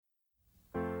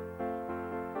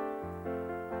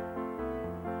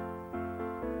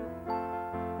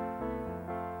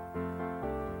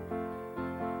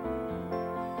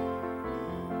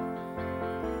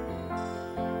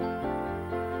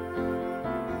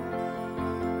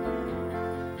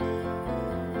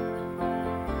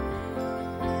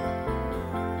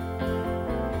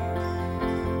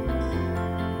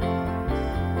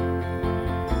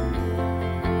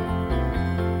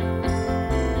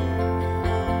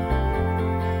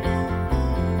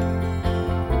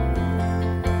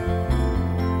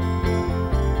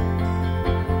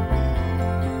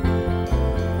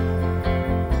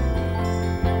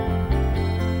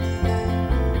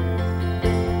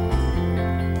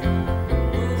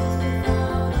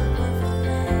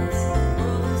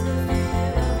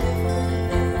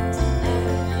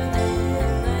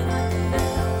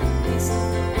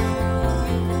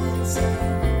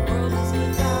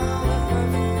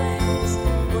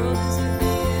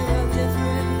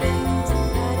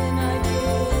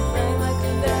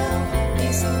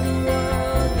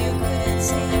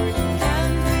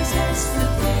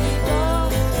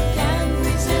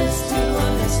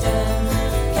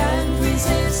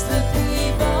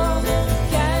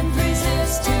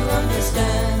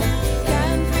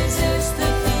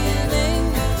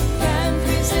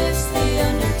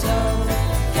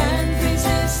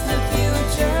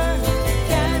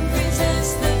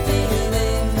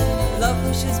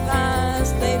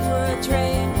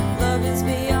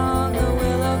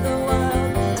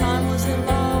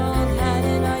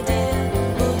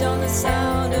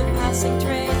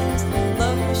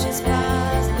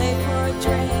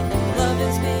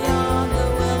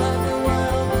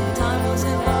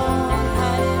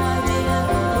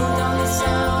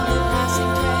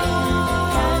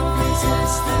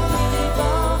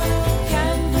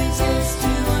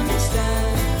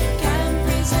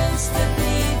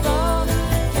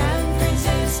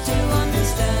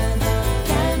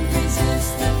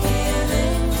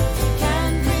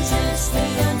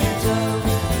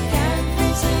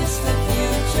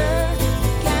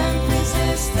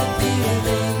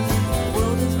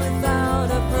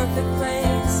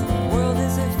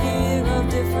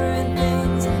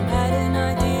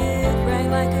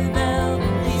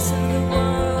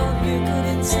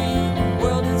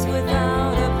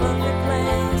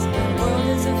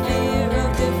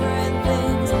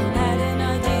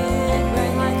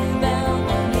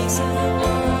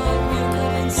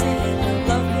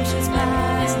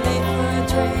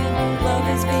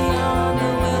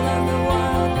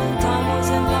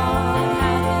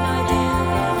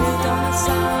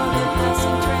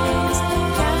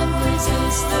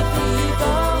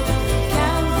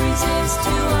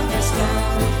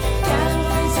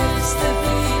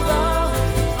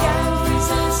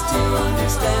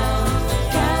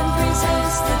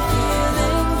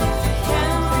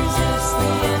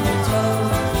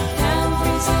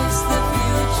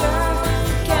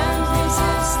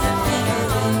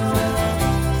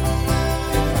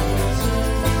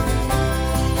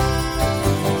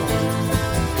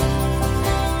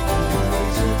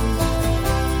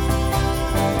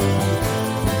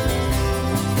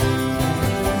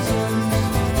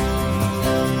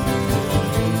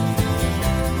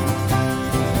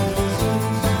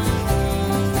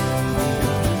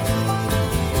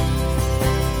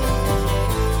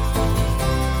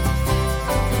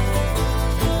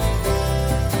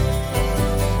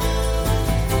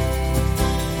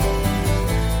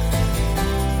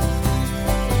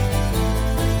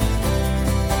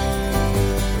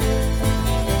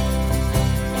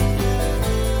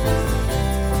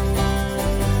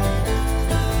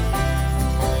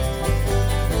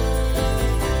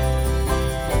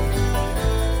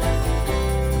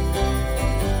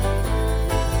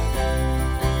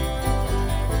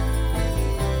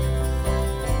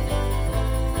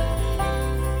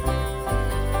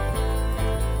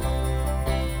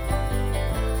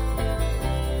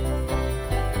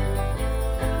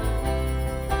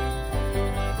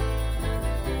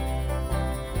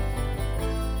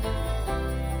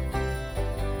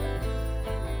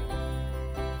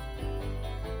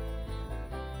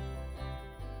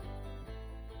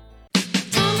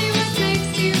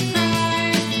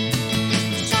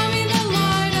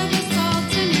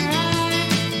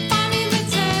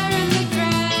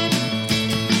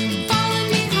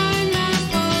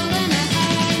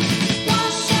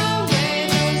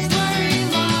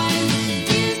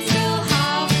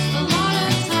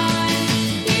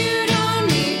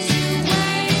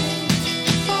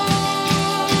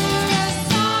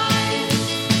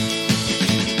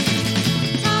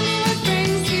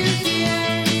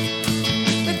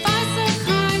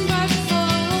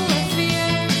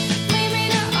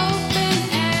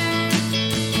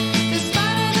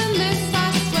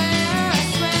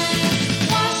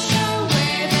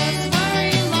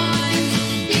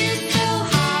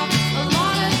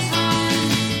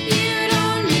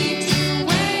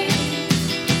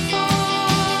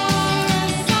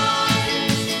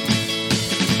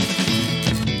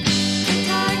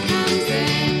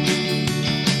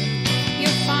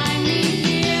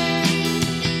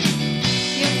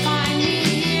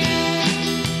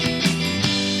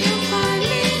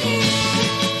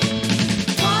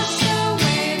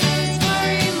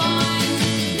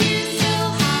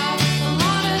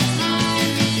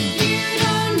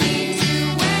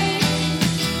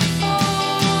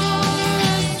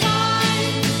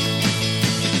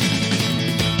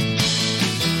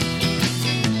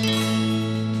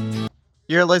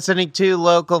You're listening to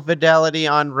Local Fidelity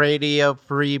on Radio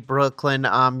Free Brooklyn.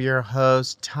 I'm your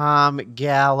host, Tom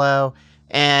Gallo.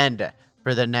 And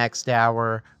for the next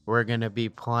hour, we're going to be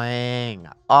playing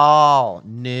all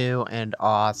new and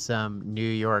awesome New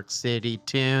York City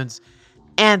tunes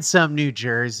and some New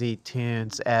Jersey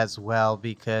tunes as well,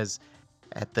 because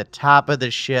at the top of the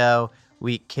show,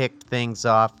 we kicked things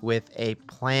off with a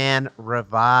Plan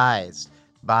Revised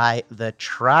by The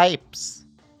Tripes,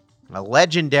 a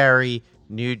legendary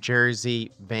New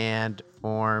Jersey band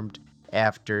formed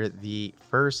after the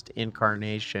first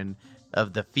incarnation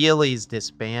of the Feelies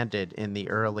disbanded in the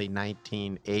early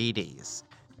 1980s.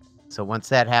 So once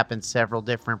that happened, several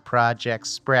different projects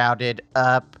sprouted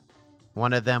up.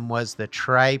 One of them was The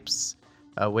Tripes,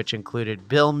 which included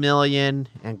Bill Million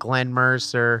and Glenn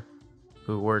Mercer,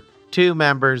 who were two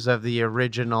members of the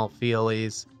original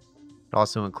Feelies. It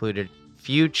also included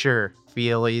future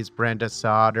Feelies, Brenda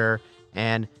Sauter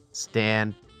and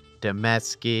Stan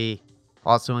Demesky.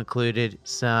 Also included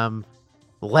some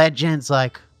legends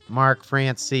like Mark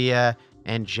Francia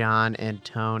and John and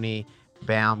Tony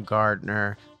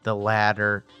Baumgartner. The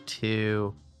latter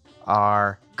two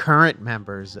are current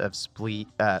members of Speed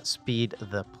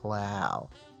the Plow.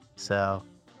 So,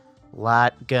 a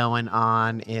lot going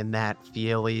on in that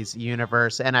Feelies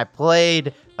universe. And I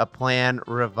played a Plan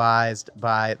Revised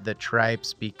by The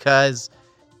Tripes because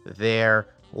their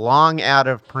long out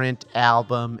of print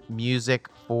album, Music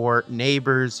for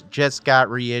Neighbors, just got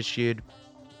reissued.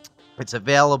 It's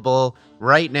available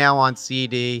right now on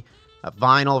CD. A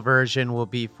vinyl version will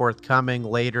be forthcoming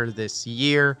later this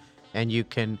year, and you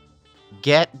can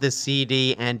get the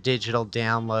CD and digital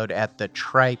download at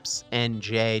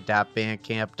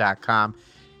thetripesnj.bandcamp.com.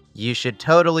 You should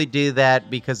totally do that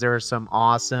because there are some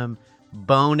awesome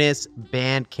bonus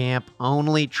Bandcamp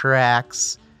only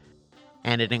tracks,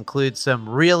 and it includes some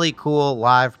really cool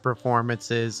live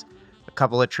performances, a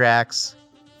couple of tracks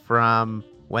from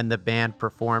when the band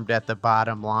performed at the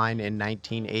Bottom Line in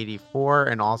 1984,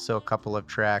 and also a couple of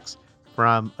tracks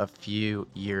from a few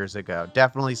years ago.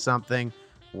 Definitely something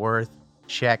worth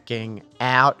checking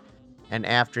out. And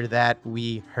after that,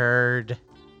 we heard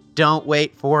Don't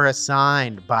Wait for a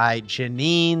Sign by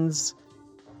Janines.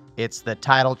 It's the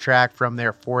title track from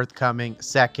their forthcoming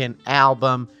second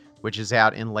album, which is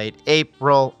out in late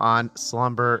April on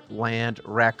Slumberland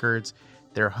Records.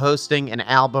 They're hosting an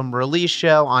album release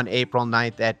show on April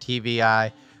 9th at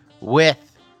TVI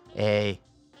with a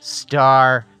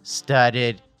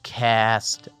star-studded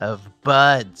cast of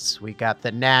buds. We got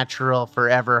The Natural,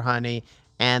 Forever Honey,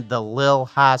 and The Lil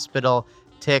Hospital.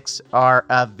 Tickets are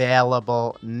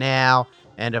available now.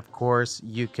 And of course,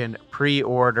 you can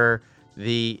pre-order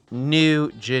the new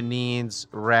Janines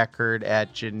record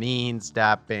at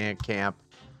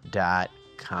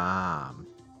janines.bandcamp.com.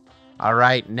 All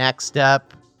right, next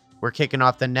up, we're kicking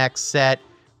off the next set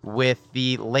with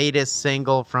the latest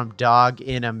single from Dog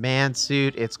in a Man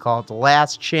Suit. It's called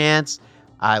Last Chance.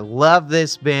 I love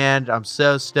this band. I'm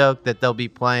so stoked that they'll be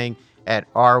playing at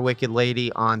Our Wicked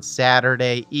Lady on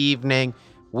Saturday evening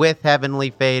with Heavenly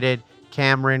Fated,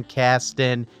 Cameron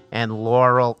Caston, and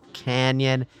Laurel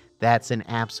Canyon. That's an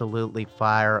absolutely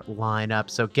fire lineup.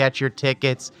 So get your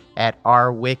tickets at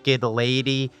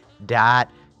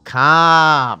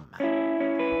ourwickedlady.com.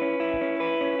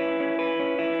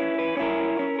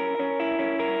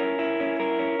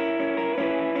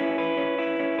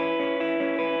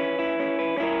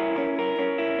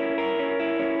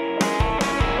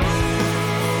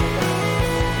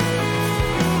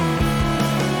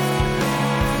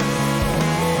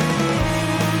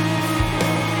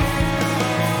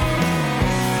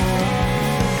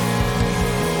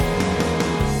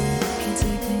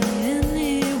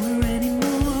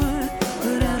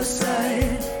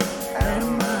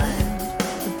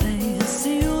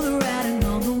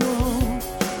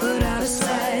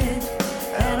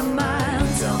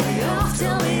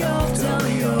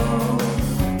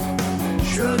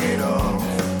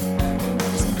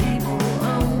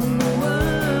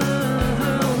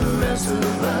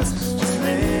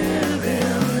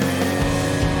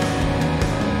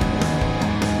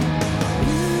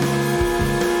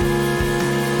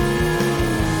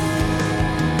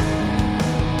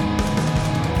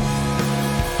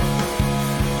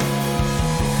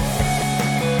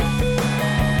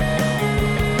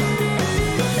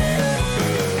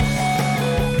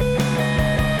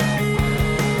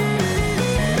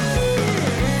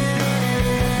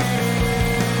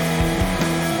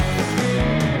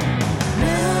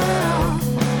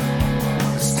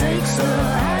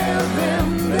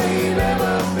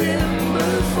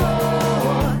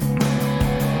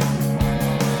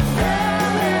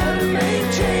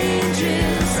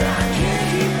 I can't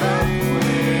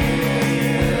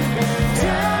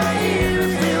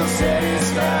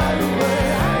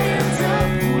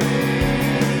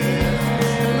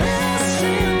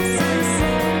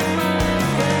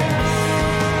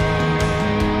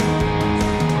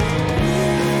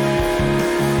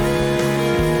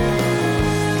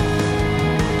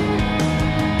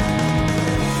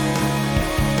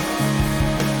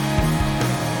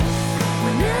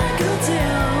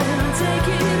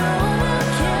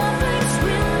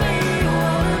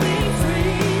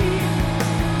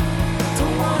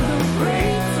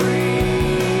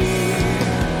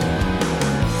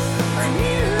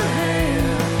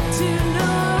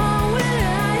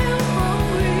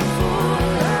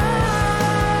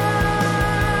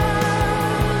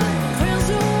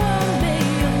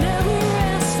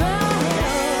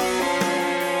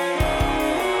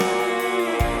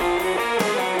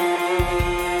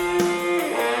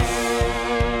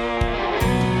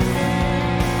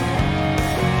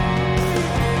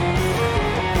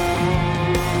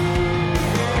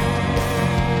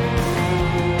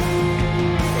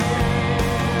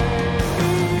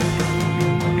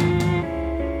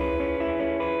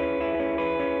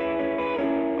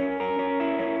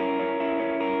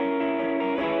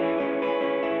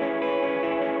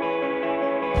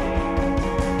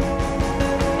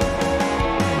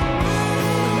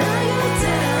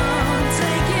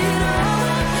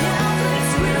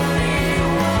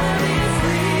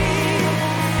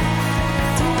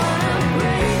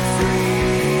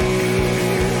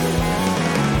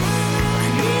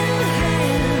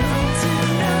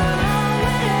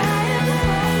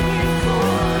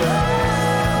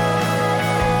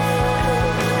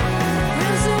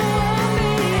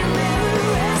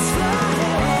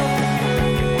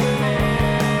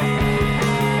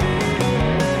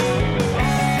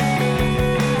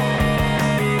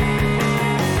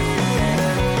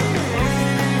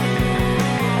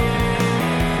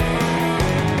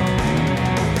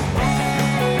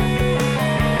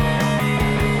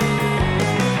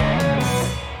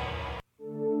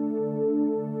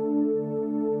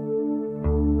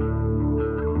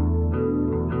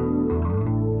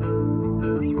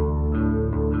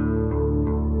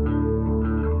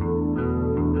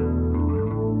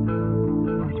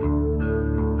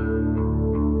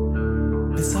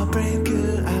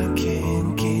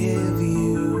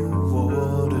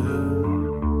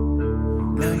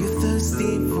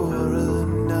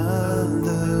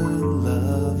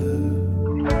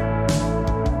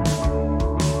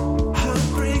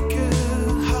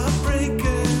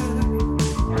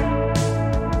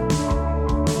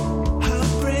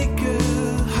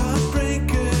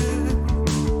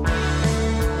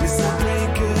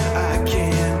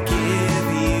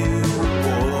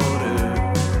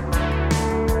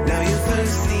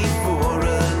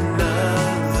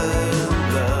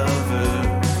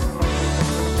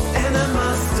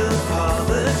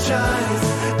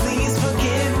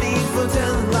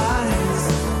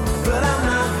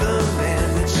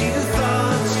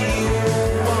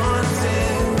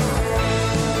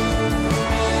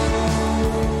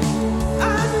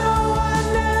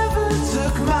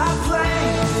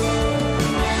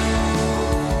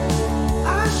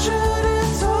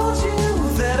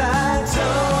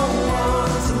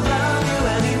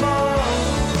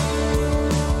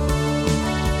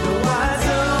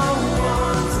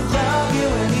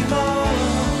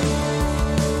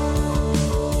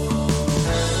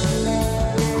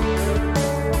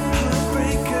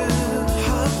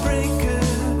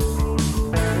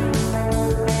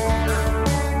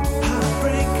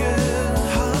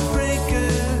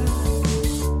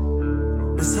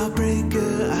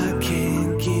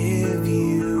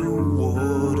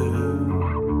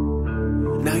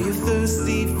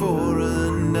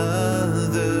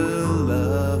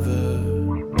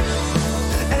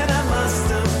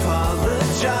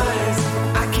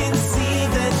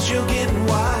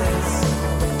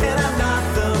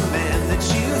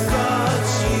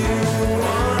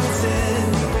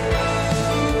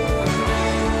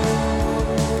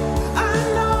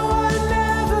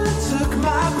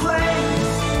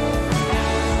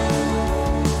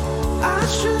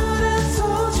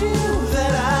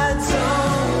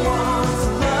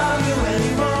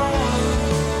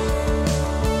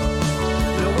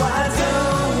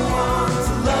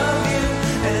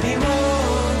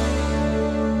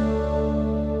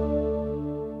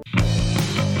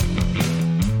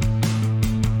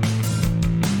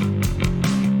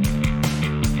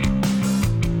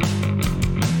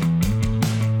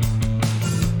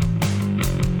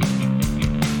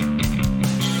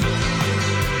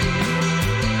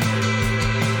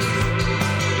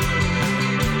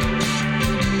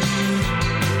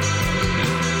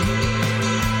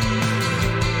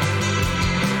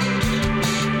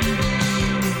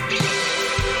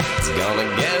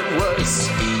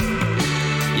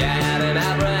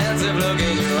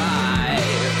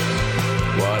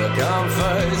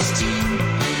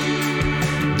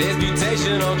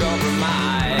no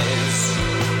compromise.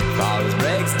 If all this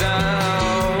breaks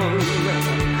down,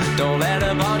 don't let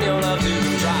up on your love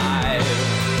to drive.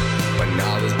 When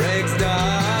all this breaks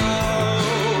down,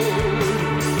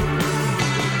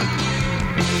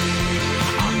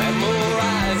 I'm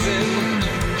memorizing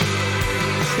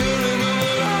feeling of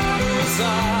the other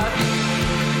side.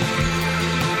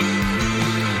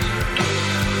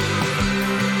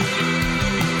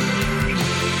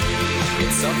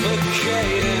 It's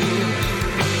suffocating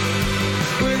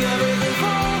with everything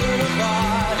falling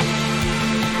apart.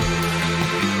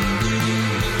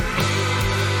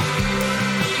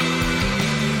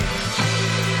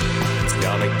 It's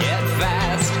gonna get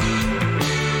fast.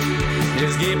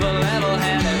 Just keep a level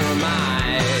head and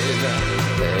remind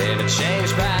that ain't a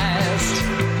change past.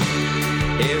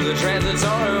 It's a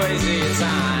transitory waste of your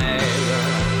time.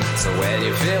 So when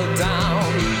you feel down,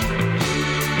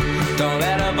 don't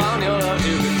let up on your love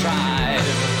to contrive.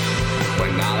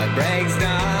 When all it breaks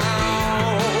down,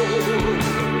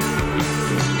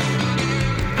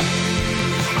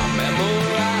 I'm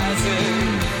memorizing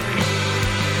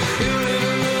you live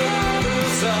in the other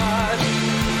side.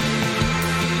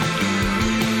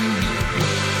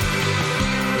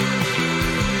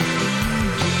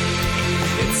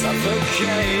 It's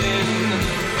suffocating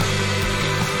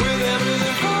with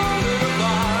everything falling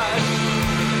apart.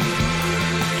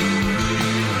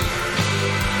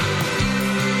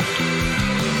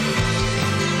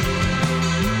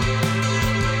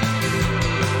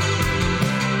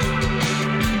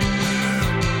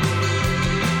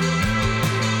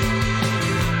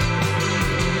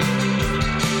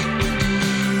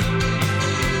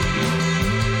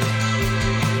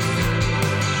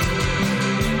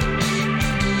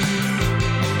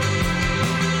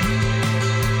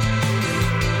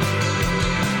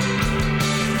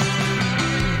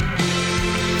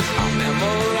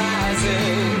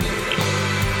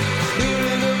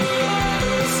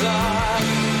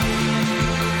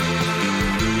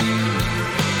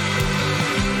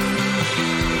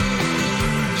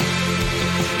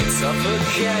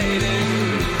 Suffocating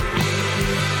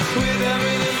with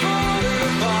everything falling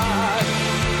apart.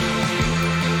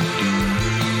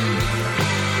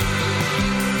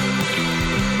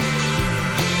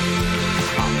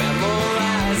 I'm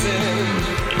memorizing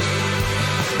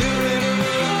the rhythm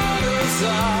of the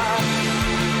side.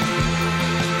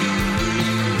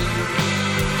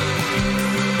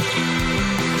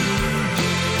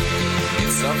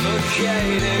 It's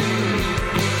suffocating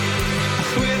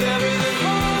with everything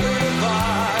falling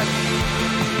apart.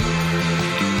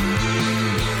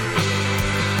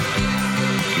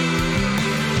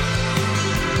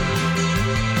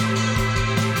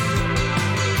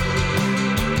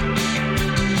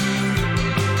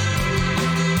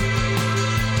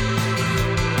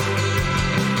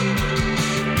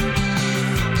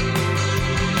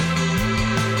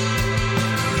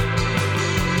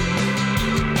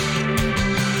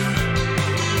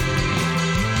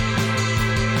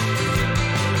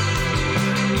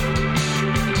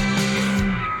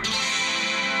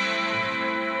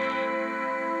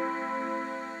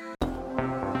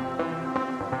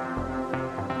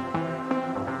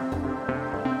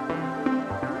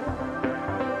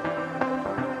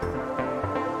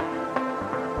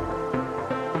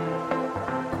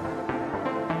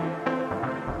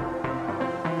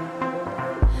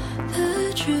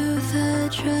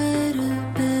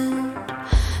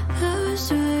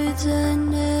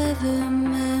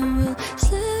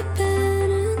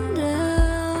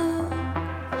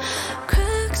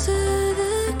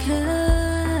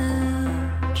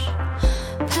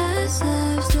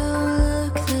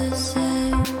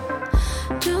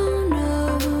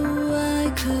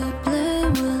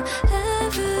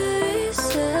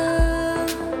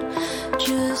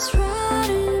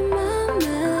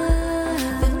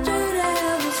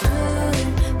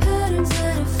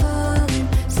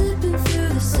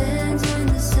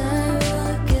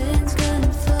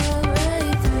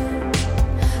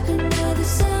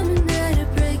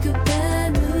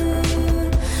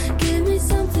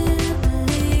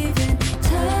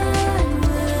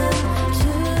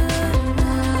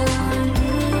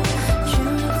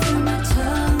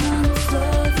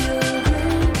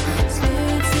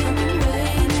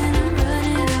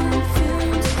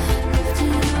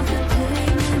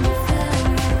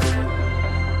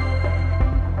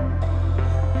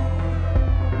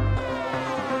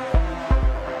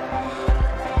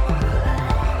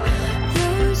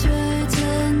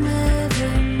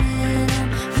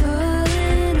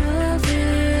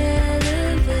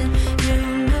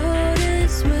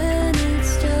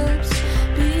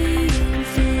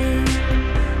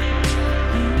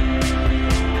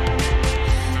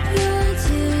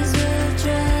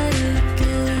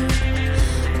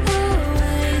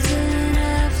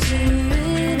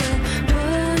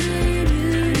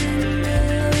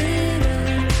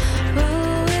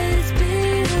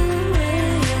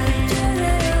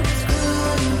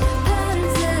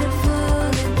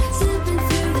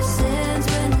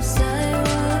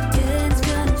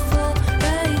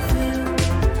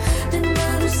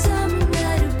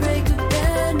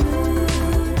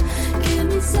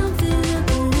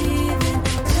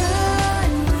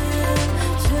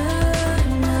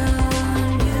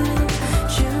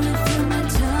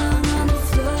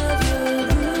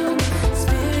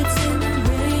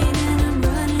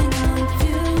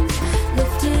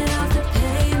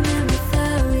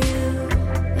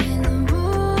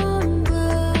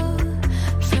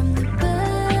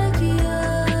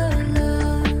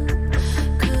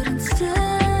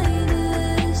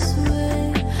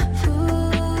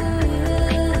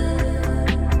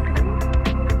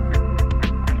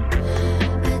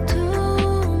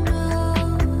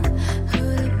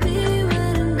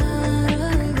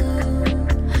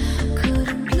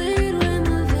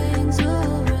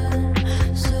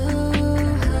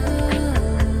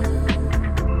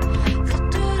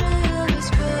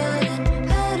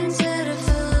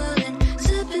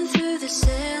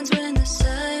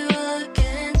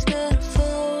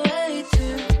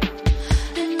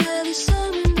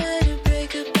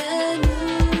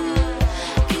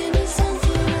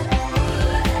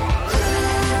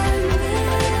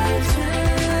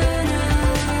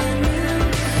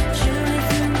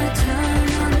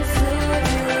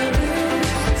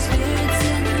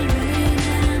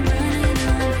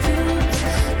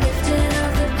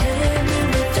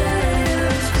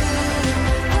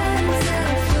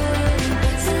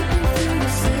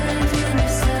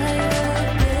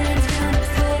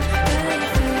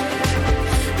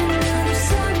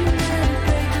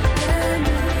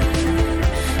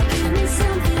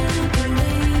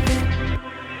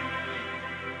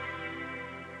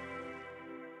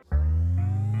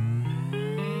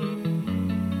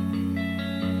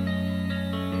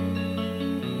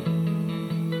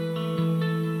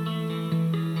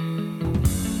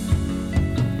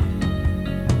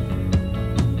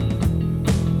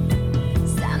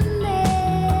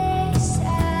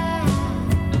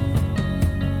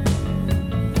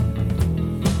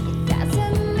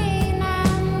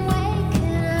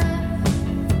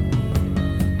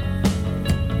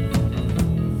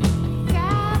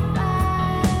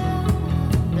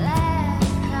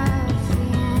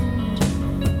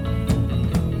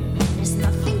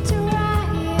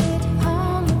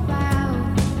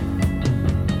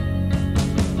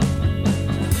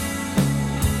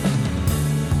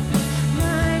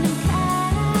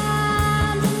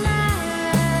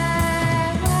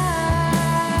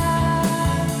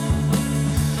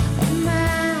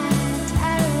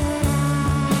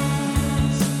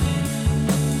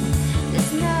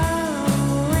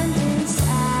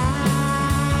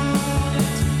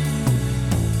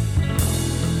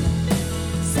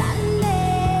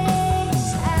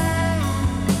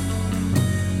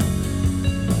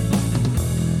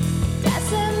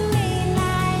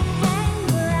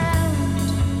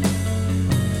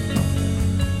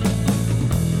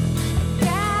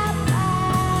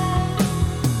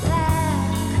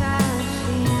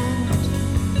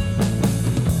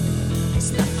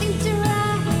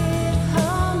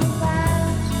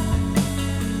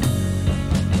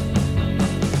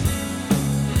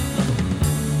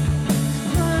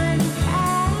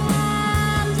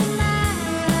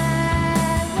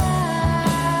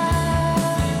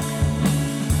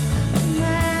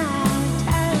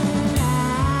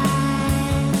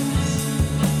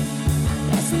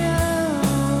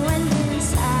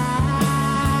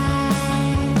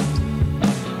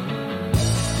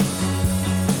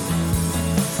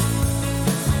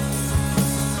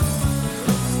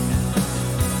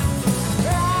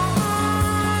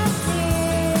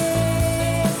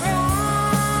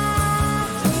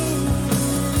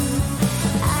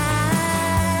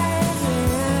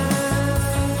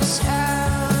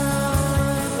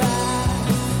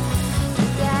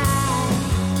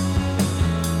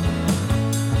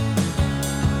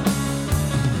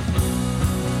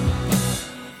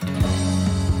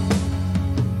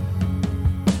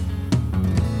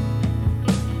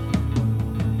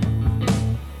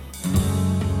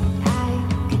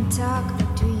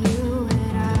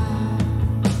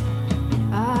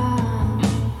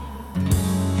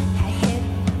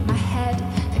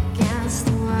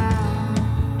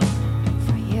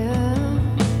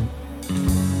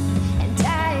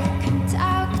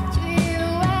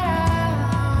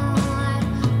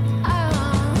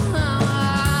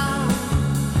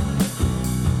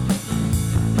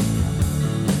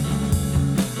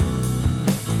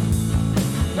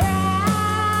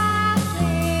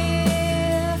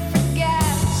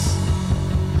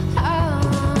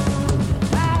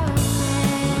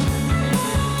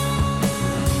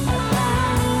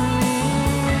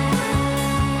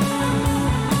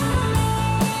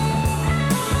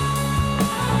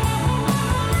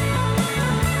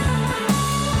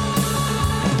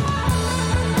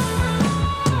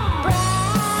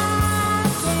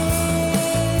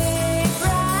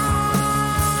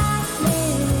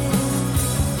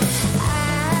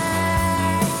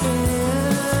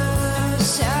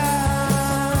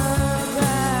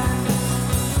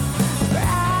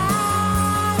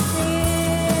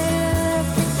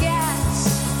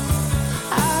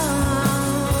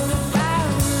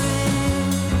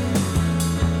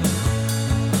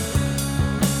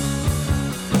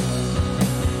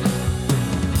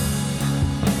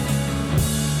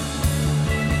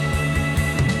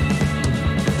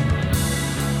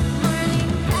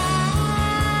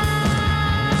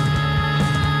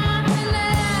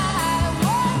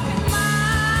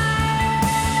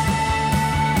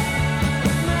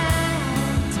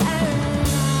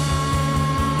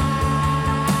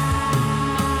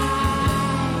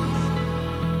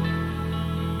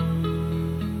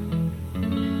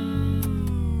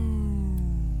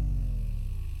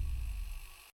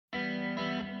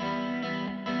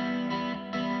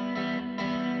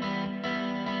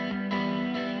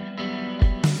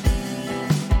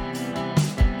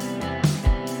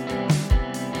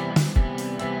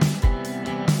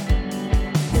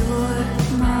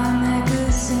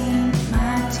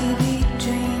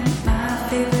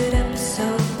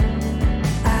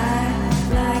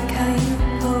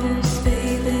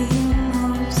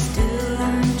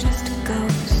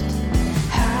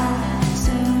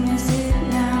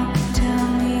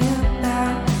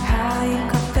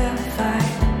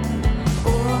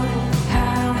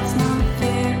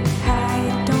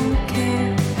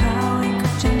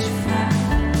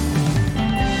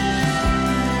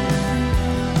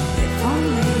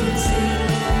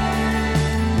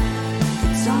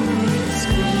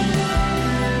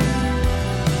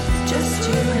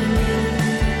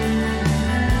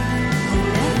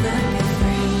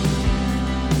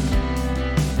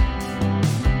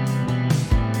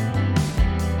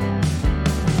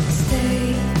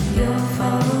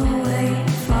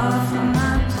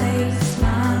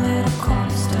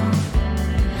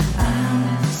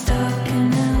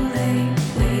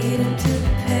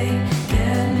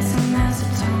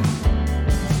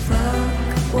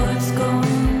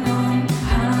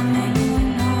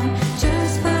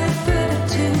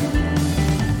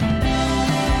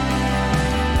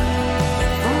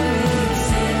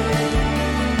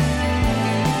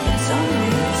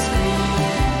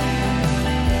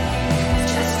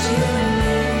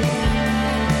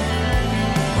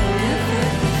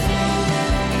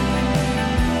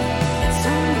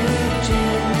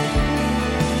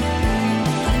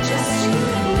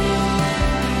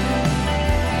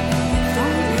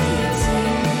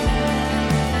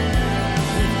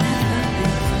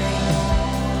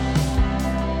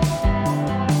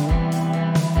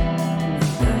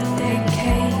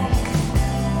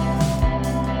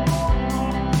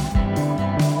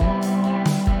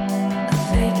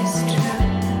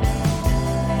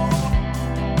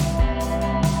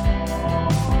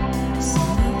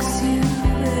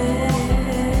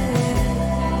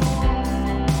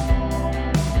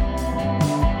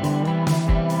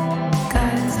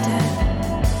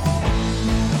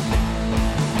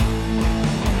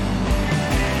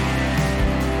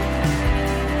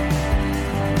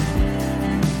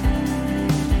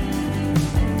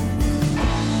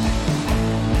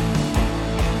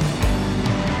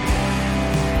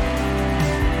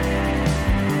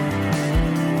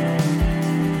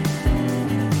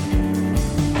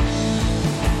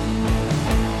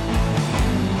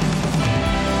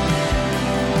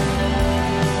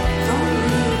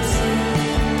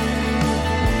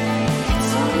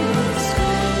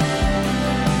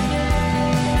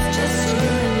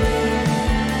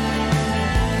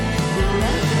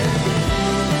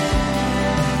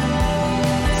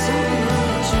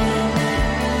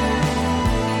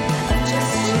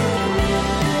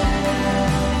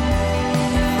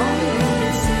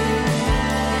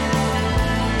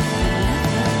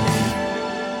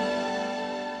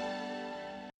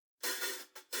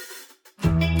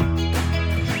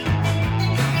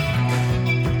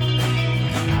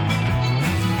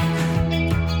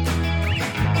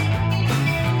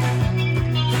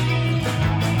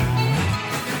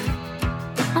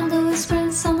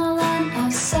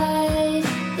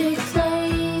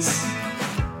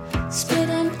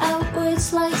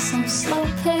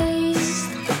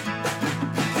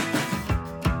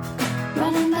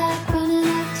 Running back, running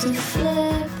up to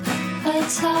flip a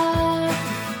tire.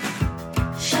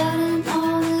 Shouting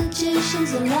all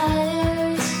magicians are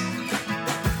liars.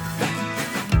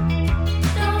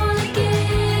 Don't wanna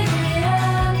give it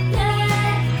up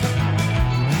yet.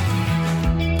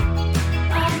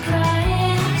 I'm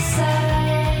crying inside.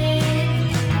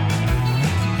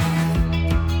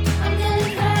 I'm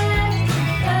getting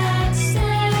back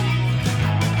step.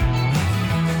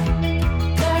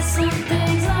 Got some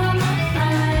things on my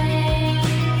mind.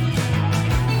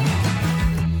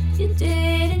 You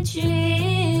didn't dream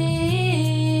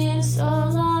so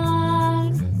long.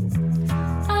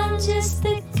 I'm just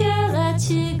the girl that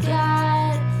you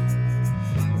got.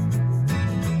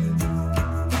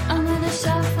 Under the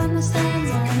shelf on the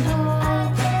stands, I know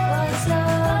what's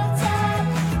up.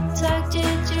 Tucked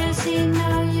your jersey,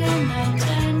 now you're not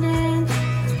turning.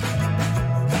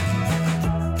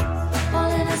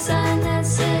 Holding a sign that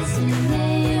says your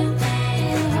name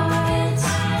in hearts.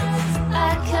 I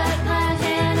cut my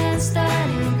hand and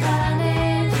started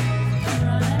running.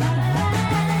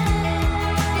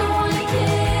 Don't wanna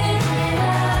give it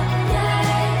up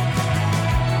yet.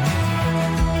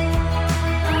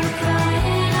 I'm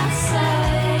crying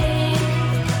outside.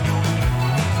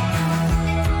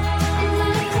 I'm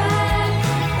gonna crack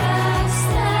a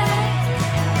step.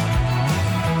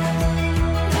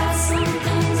 Got some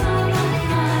things on my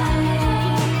mind.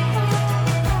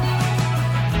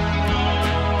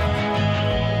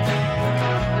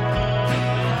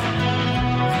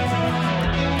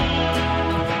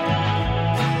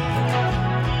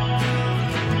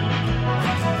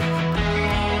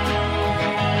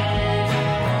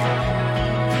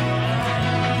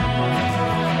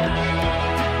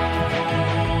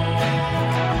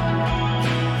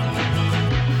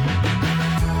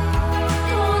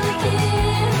 Don't wanna give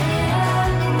it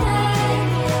up yet.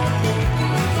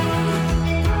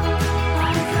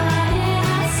 I'm crying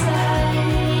outside.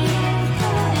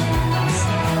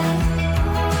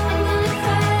 I'm gonna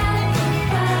crack a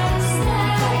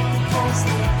step.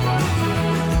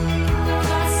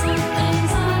 Got some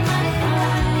things on my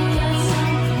mind.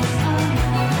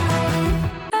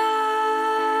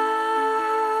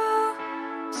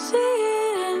 See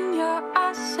it in your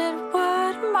eyes, said,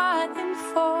 what am I in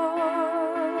for?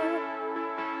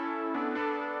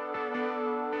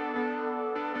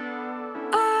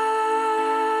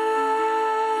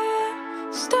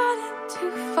 I'm starting to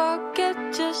forget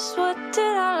just what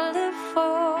did I live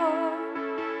for.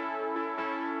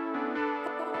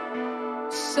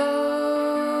 So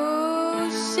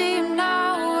see him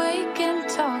now awake and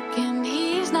talking.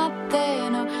 He's not there,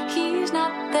 no, he's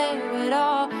not there at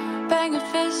all. Bang a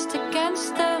fist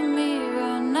against the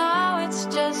mirror. Now it's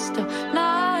just a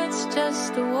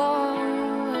wall.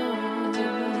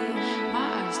 My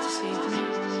eyes deceive me.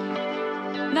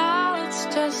 Now it's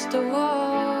just a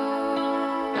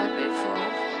wall. Like before,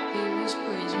 he was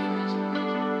crazy.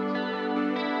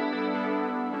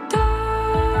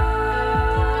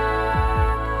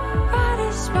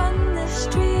 Riders run the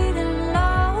street and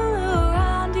all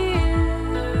around you.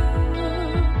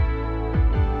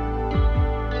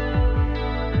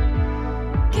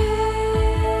 Give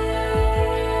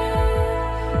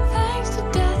thanks to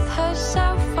death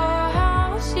herself for how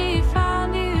she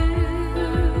found you.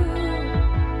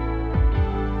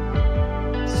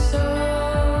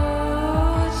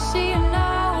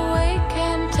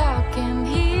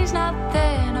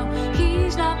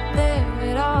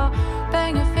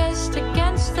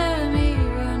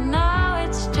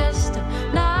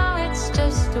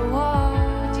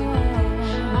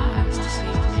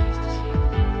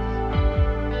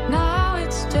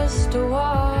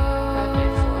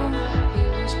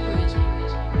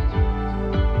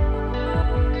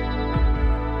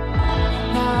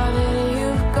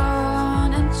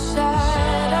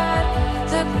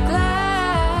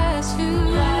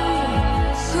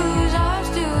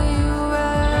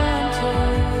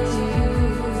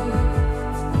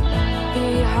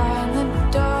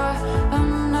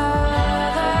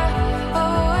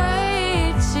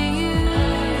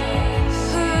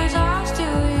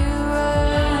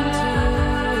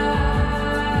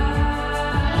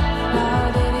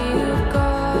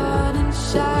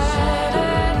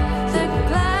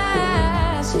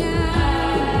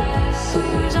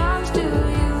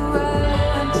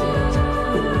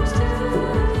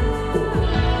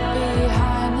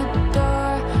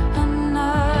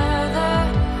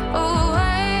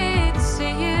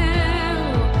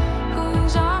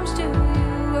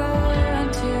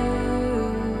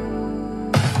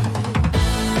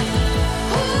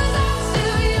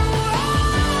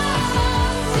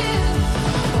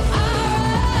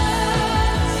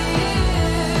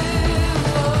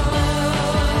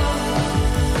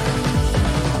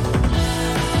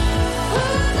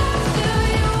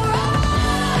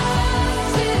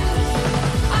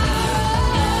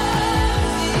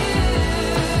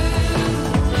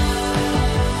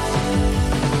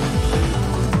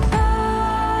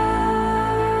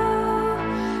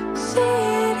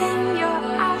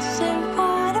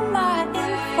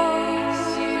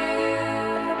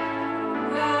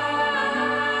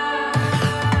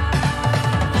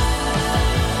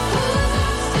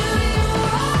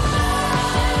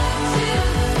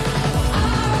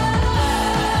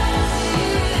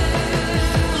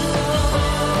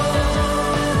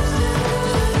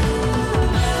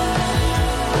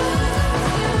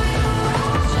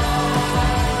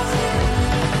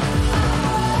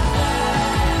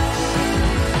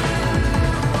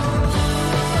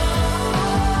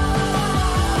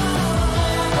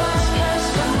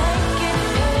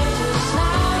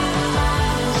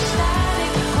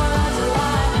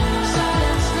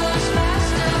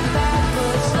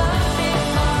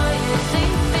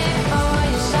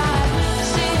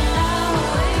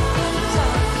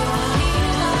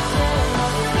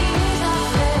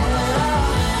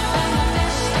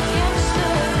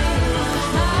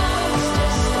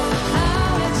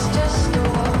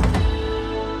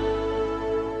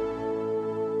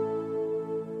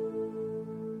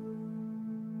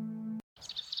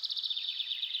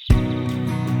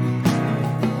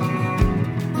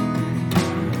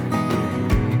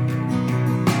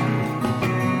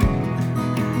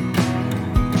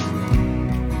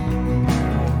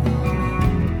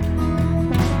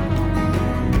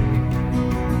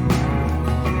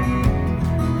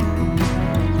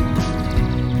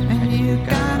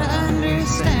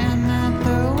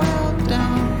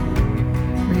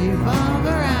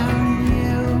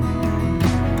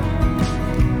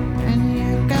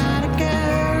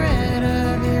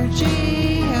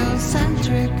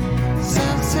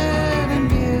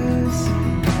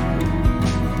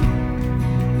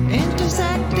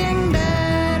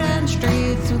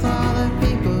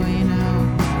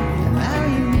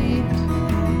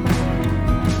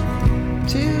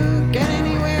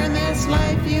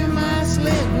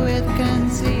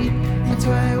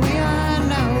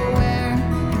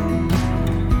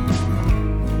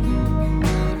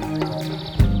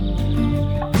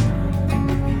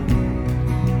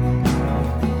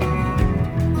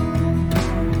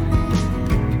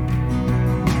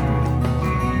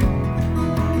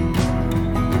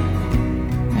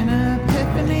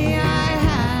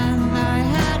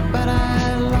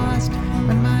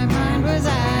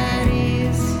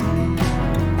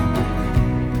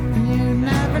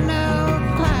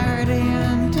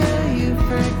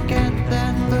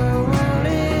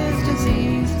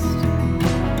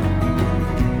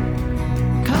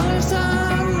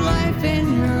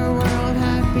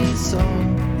 soul,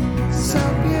 so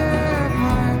pure of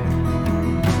heart.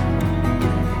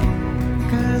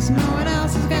 'Cause no one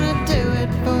else is gonna do it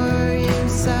for you,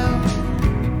 so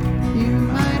you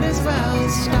might as well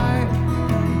start.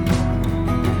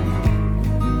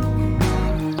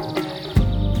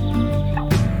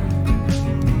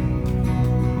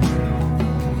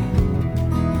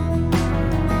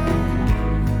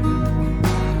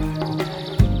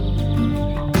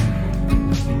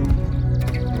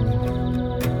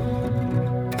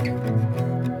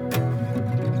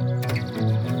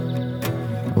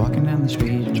 Walking down the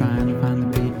street trying to find the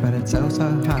beat, but it's oh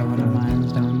so hard when the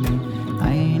minds don't meet.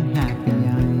 I ain't happy,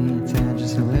 I ain't sad,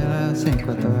 just a little out of sync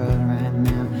with the world right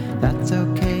now. That's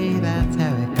okay, that's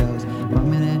how it goes. 1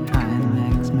 minute high and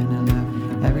next minute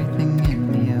low. Everything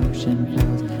in the ocean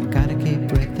flows. Gotta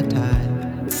keep with the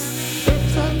tide.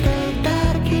 It's okay,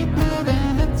 gotta keep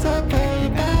moving. It's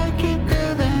okay, gotta keep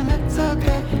grooving. It's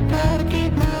okay, gotta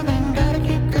keep moving. Gotta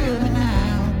keep grooving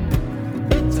now.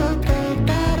 It's okay,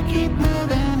 gotta keep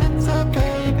moving. It's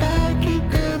okay, gotta keep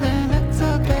grooving. It's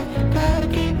okay, gotta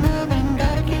keep moving.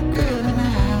 Gotta keep grooving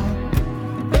now.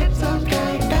 It's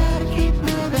okay, gotta keep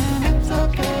moving. It's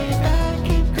okay, gotta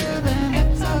keep grooving.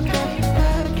 It's okay,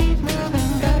 gotta keep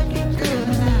moving. Gotta keep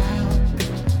grooving now.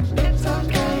 It's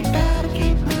okay, gotta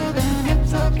keep moving.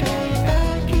 It's okay,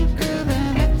 gotta keep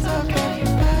grooving. It's okay,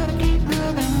 gotta keep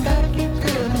moving. Gotta keep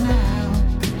grooving now.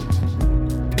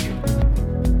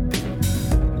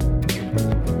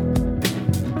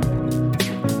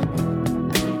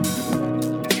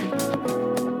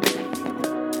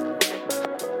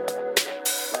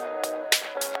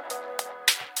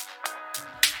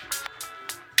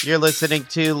 You're listening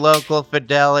to Local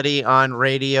Fidelity on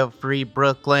Radio Free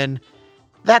Brooklyn.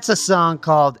 That's a song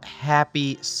called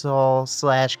Happy Soul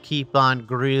 / Keep on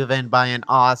Groovin' by an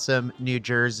awesome New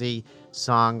Jersey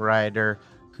songwriter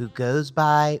who goes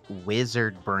by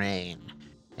Wizard Brain.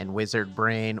 And Wizard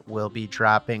Brain will be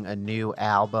dropping a new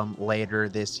album later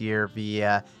this year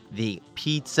via the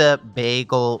Pizza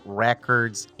Bagel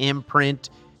Records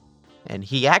imprint. And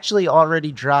he actually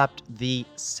already dropped the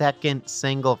second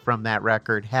single from that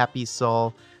record. Happy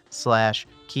Soul /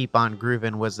 Keep on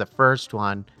Groovin' was the first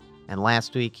one. And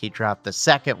last week he dropped the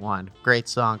second one. Great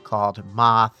song called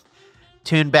Moth.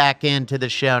 Tune back into the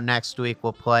show next week.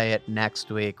 We'll play it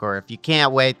next week. Or if you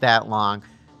can't wait that long,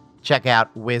 check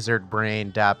out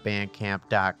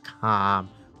wizardbrain.bandcamp.com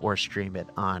or stream it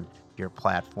on your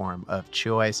platform of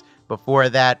choice. Before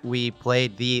that, we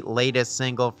played the latest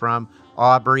single from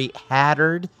Aubrey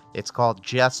Haddard. It's called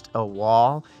Just a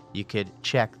Wall. You could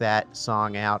check that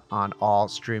song out on all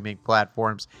streaming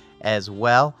platforms as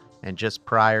well. And just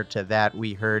prior to that,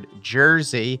 we heard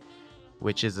Jersey,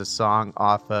 which is a song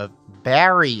off of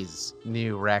Barry's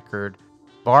new record,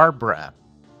 Barbara.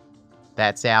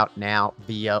 That's out now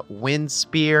via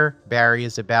Windspear. Barry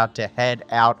is about to head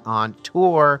out on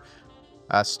tour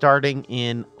starting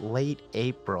in late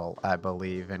April, I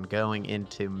believe, and going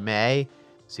into May.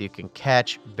 So you can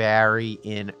catch Barry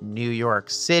in New York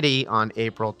City on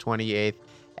April 28th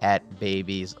at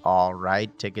Baby's All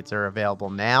Right. Tickets are available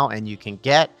now, and you can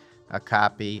get a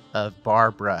copy of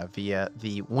Barbara via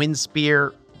the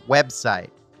Windspear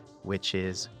website, which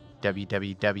is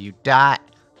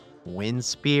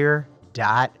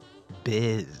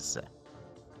www.windspear.biz.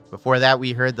 Before that,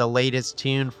 we heard the latest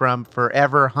tune from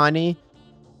Forever Honey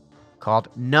called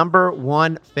Number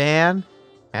One Fan.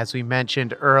 As we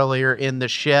mentioned earlier in the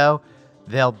show,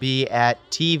 they'll be at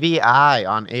TVI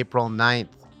on April 9th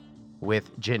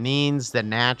with Janine's The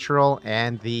Natural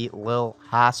and the Lil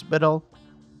Hospital.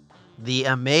 The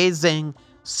amazing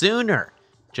Sooner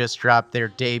just dropped their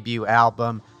debut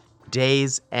album,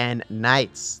 Days and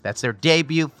Nights. That's their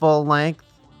debut full length.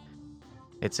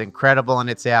 It's incredible, and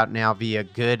it's out now via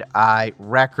Good Eye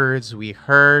Records. We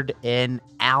heard an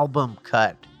album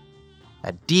cut.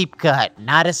 A deep cut,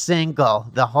 not a single.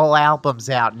 The whole album's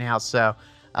out now, so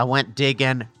I went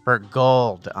digging for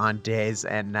gold on Days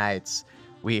and Nights.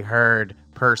 We heard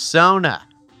Persona,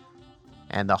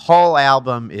 and the whole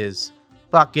album is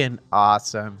fucking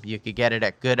awesome. You could get it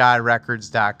at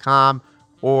goodeyerecords.com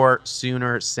or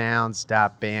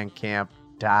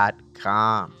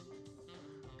soonersounds.bandcamp.com.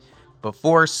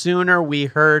 Before Sooner, we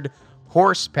heard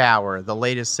Horsepower, the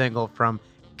latest single from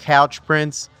Couch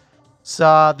Prince.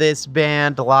 Saw this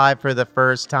band live for the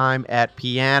first time at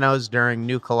Pianos during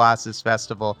New Colossus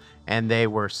Festival, and they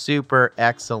were super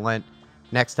excellent.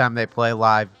 Next time they play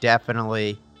live,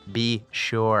 definitely be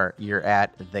sure you're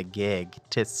at the gig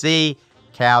to see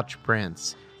Couch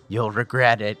Prince. You'll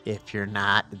regret it if you're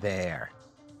not there.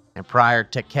 And prior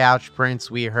to Couch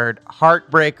Prince, we heard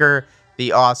Heartbreaker,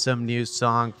 the awesome new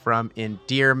song from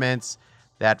Endearments.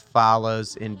 that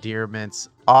follows Endearment's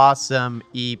awesome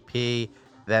EP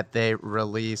that they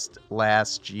released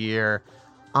last year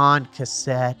on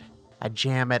cassette. I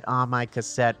jam it on my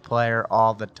cassette player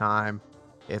all the time.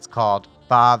 It's called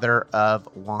Father of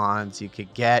Wands. You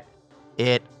could get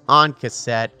it on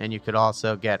cassette, and you could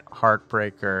also get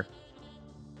Heartbreaker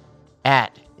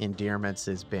at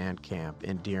Endearments' Bandcamp,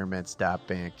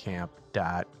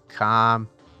 endearments.bandcamp.com.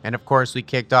 And of course, we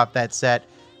kicked off that set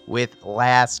with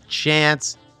Last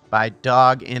Chance by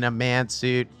Dog in a Man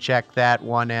Suit. Check that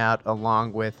one out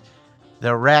along with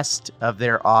the rest of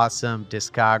their awesome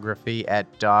discography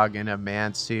at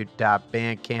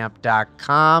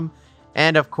doginamansuit.bandcamp.com.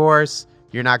 And of course,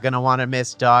 you're not going to want to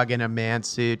miss Dog in a Man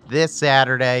Suit this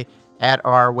Saturday at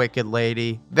Our Wicked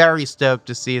Lady. Very stoked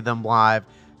to see them live.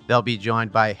 They'll be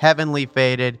joined by Heavenly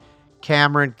Fated,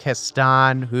 Cameron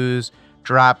Castan, who's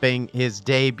dropping his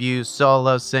debut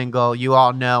solo single. You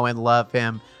all know and love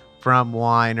him from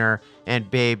Whiner and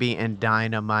Baby and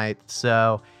Dynamite.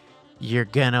 So you're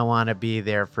going to want to be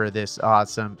there for this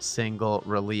awesome single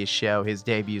release show. His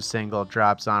debut single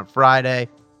drops on Friday,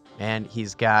 and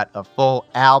he's got a full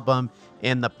album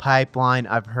in the pipeline.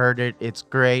 I've heard it. It's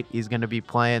great. He's going to be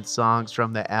playing songs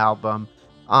from the album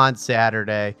on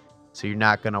Saturday, so you're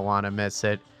not going to want to miss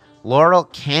it. Laurel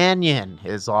Canyon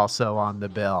is also on the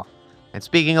bill. And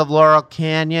speaking of Laurel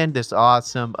Canyon, this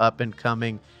awesome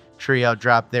up-and-coming trio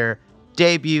dropped their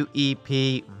debut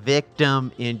EP,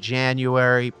 Victim, in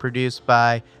January, produced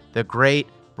by the great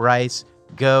Bryce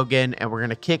Gogan. And we're going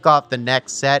to kick off the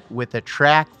next set with a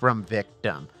track from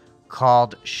Victim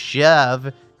called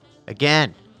Shove.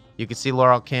 Again, you can see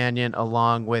Laurel Canyon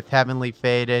along with Heavenly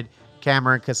Fated,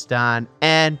 Cameron Castan,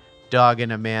 and Dog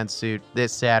in a Man Suit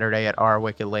this Saturday at Our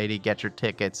Wicked Lady. Get your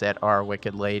tickets at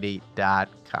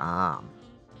ourwickedlady.com.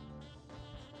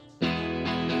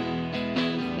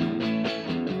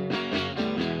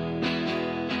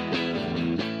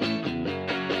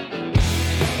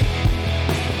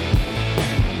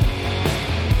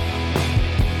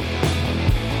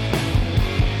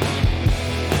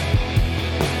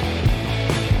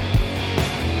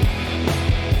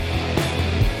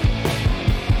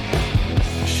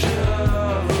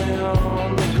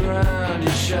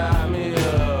 Shot me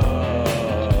up.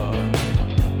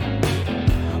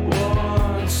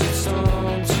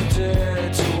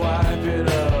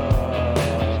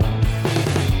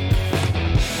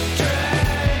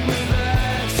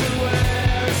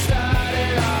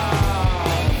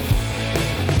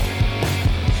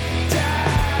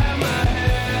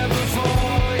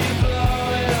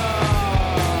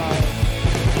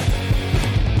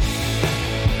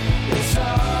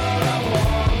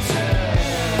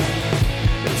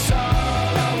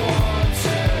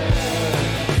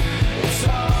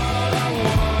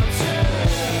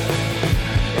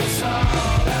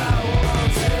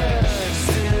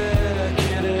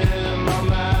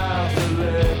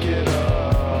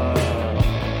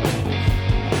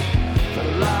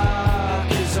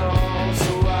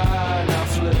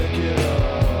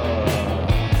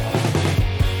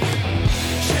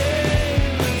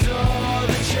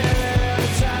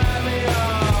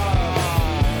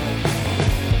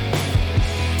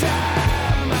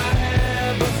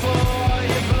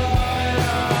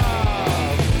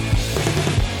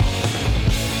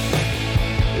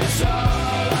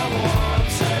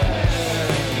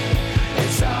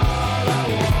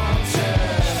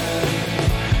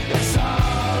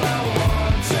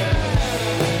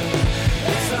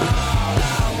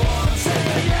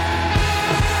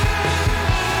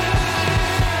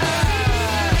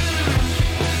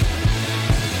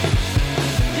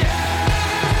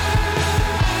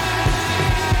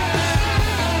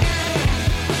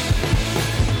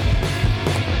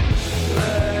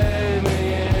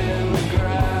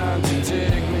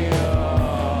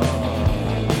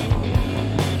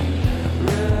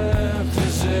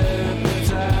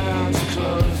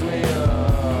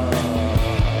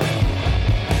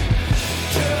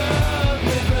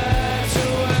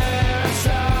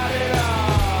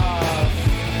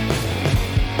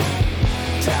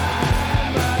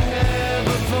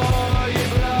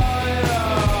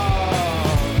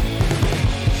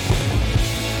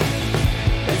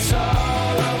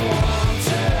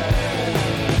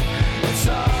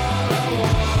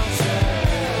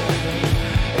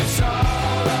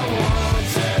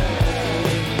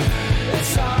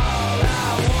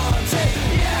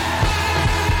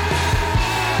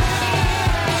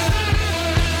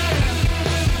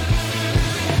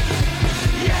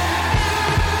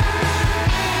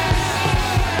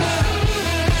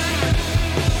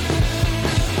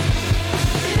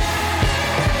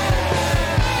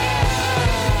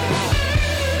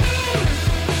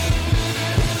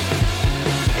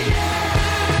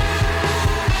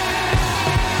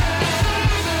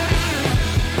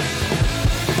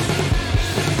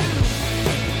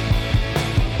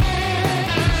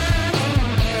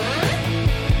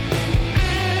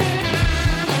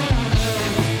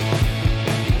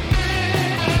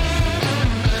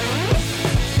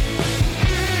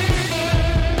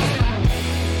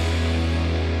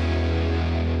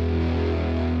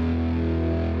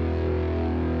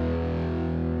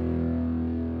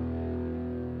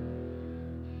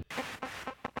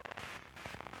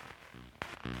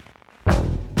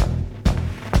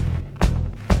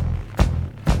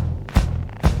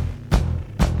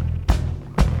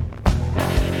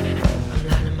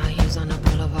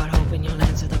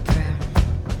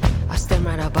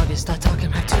 you start talking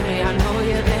back to me, I know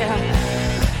you're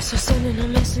there. So send in a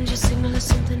messenger signal or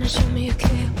something to show me you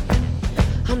care.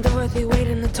 I'm Dorothy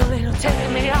waiting, the tornado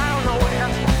taking me, I don't know where.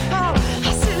 Oh,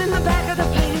 I sit in the back of the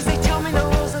plane as they tell me the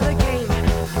rules of the game.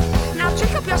 Now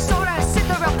drink up your soda, sit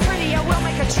there real pretty, yeah, we'll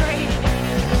make a trade.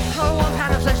 Oh, 1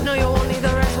 pound of flesh, no you won't need the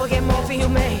rest, we'll get more for you,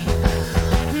 mate.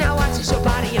 Now watch as your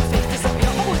body, your face disappear,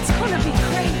 oh, it's gonna be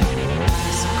great.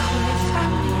 So come and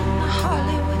find me in the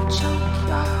Hollywood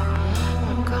junkyard.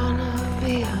 I'm gonna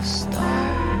be a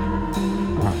star.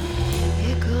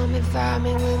 You come and find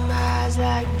me with my eyes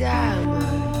like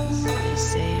diamonds. They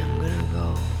say I'm gonna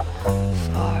go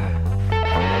far.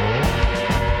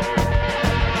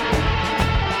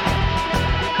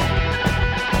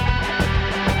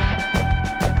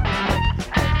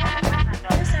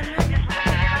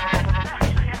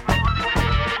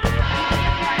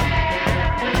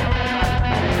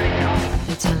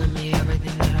 They're telling me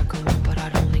everything that I could want, but I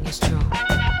don't think it's true.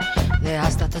 They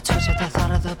asked at the touch at the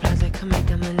thought of the blood that can make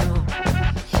them anew.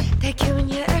 They're giving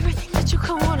you everything that you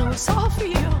can want, and it's all for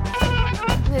you.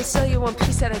 And they sell you one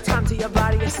piece at a time till your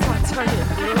body will start turning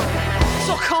blue.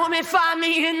 So come and find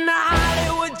me in the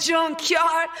Hollywood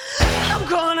junkyard. I'm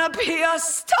gonna be a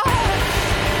star.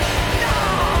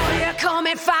 No, you come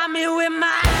and find me with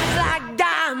my eyes like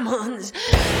diamonds.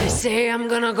 They say I'm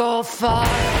gonna go far.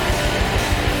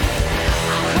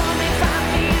 Come and find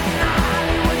me in the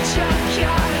Hollywood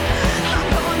junkyard. I'm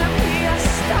gonna be a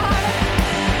star.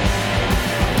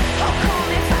 Oh, come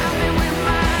and find me with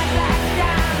my eyes like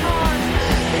diamonds.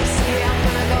 They say I'm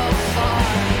gonna go far.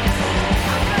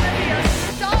 I'm gonna be a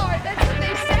star. That's what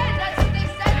they said. That's what they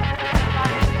said.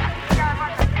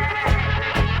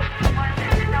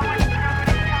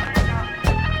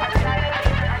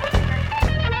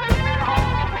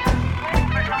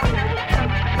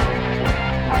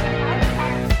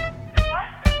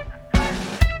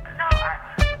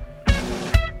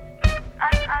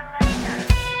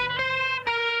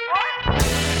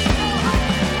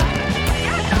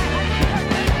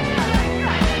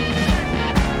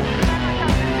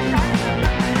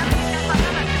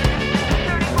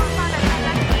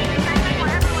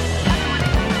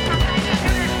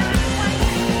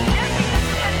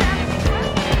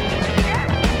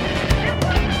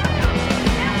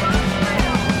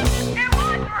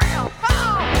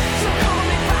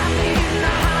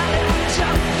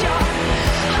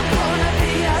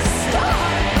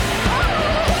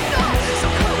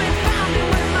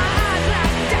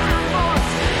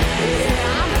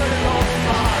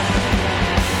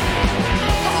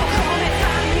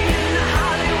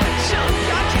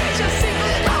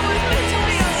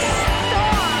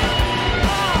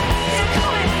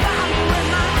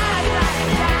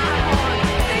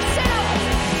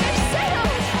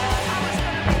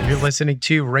 You're listening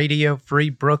to Radio Free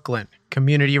Brooklyn,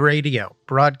 community radio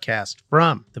broadcast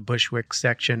from the Bushwick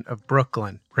section of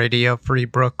Brooklyn. Radio Free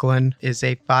Brooklyn is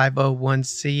a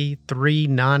 501c3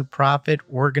 nonprofit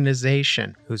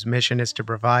organization whose mission is to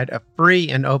provide a free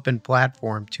and open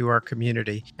platform to our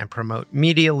community and promote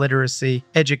media literacy,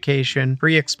 education,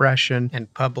 free expression,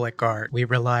 and public art. We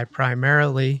rely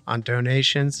primarily on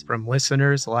donations from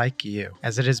listeners like you.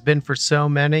 As it has been for so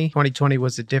many, 2020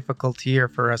 was a difficult year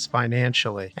for us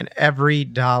financially, and every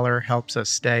dollar helps us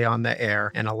stay on the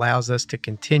air and allows us to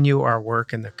continue our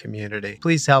work in the community.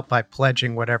 Please help by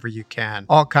pledging whatever you can.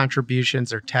 All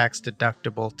contributions are tax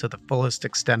deductible to the fullest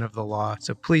extent of the law,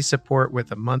 so please support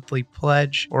with a monthly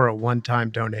pledge or a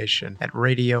one-time donation at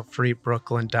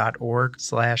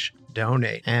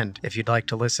radiofreebrooklyn.org/donate. And if you'd like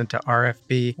to listen to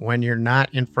RFB when you're not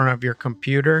in front of your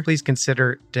computer, please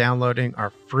consider downloading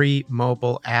our free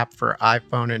mobile app for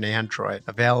iPhone and Android,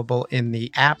 available in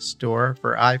the App Store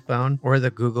for iPhone or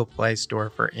the Google Play Store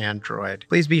for Android.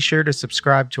 Please be sure to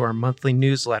subscribe to our monthly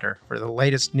newsletter for the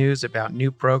latest news about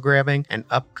new programming and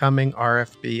upcoming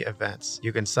RFB events.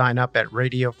 You can sign up at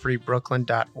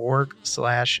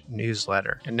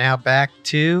radiofreebrooklyn.org/newsletter. And now back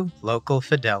to Local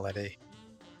Fidelity.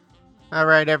 All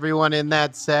right, everyone, in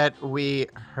that set, we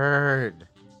heard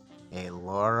a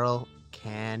Laurel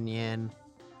Canyon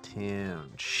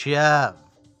tune, Shove,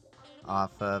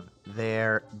 off of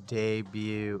their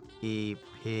debut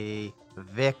EP,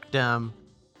 Victim.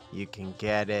 You can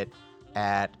get it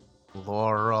at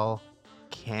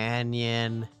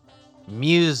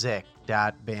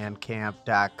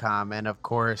laurelcanyonmusic.bandcamp.com. And of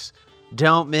course,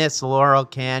 don't miss Laurel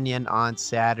Canyon on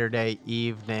Saturday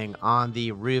evening on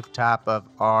the rooftop of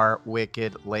Our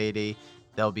Wicked Lady.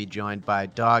 They'll be joined by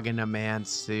Dog in a Man's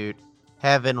Suit,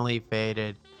 Heavenly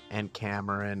Faded, and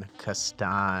Cameron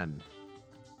Castan.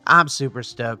 I'm super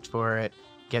stoked for it.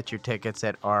 Get your tickets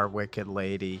at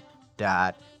ourwickedlady.com.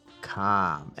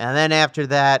 And then after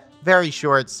that, very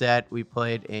short set, we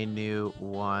played a new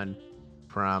one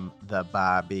from the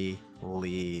Bobby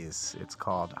Lees. It's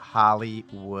called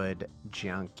Hollywood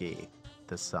Junkie,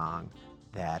 the song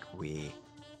that we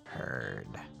heard.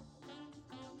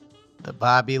 The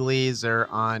Bobby Lees are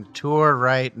on tour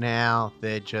right now.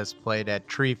 They just played at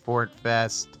Treefort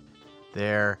Fest.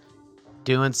 They're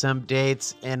doing some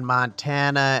dates in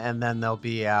Montana, and then they'll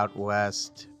be out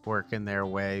west working their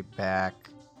way back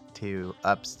to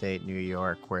upstate New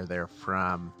York, where they're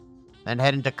from. Then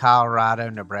heading to Colorado,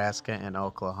 Nebraska, and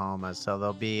Oklahoma. So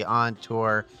they'll be on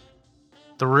tour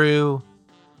through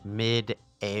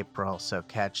mid-April. So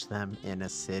catch them in a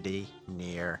city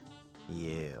near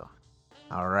you.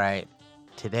 All right.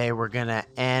 Today we're going to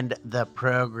end the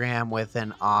program with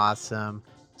an awesome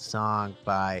song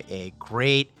by a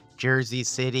great Jersey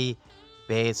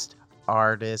City-based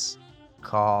artist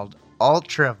called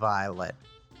Ultraviolet.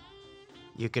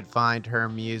 You could find her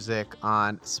music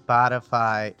on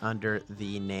Spotify under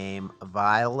the name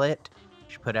Violet.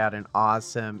 She put out an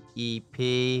awesome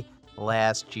EP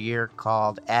last year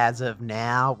called As of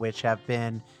Now, which I've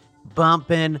been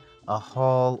bumping a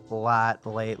whole lot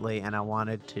lately, and I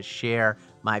wanted to share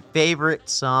my favorite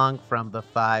song from the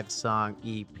 5-song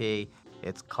EP.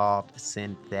 It's called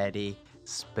Synthetic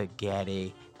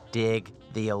Spaghetti. Dig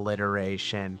the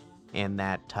alliteration in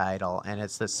that title, and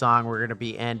it's the song we're going to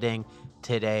be ending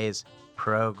today's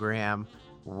program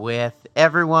with.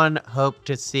 Everyone, hope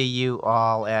to see you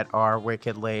all at Our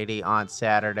Wicked Lady on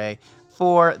Saturday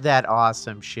for that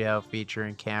awesome show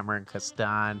featuring Cameron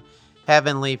Castan,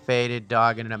 Heavenly Faded,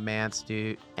 Dog in a Man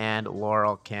Suit, and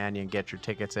Laurel Canyon. Get your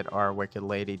tickets at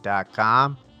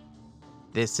ourwickedlady.com.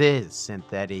 This is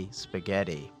Synthetic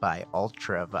Spaghetti by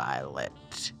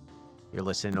Ultraviolet. You're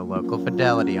listening to Local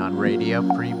Fidelity on Radio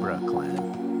Free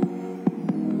Brooklyn.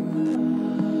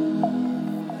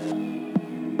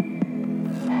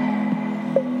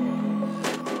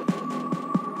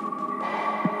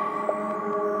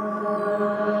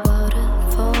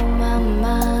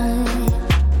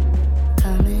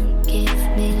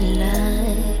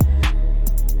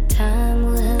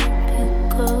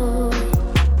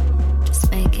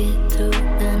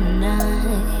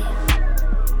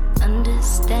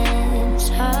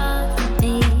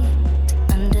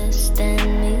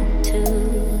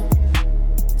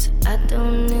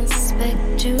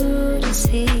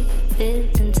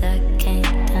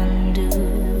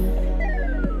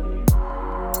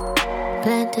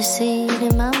 Plant the seed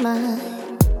in my mind,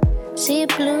 see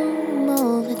it bloom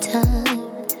over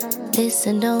time.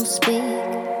 Listen, don't speak,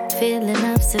 feeling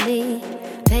obsolete.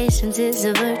 Patience is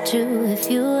a virtue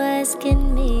if you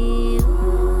asking me.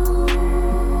 Ooh,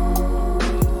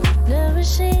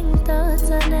 nourishing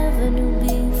thoughts I never knew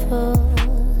before.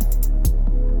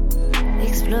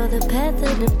 Explore the path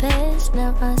of the past,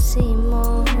 now I see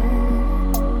more.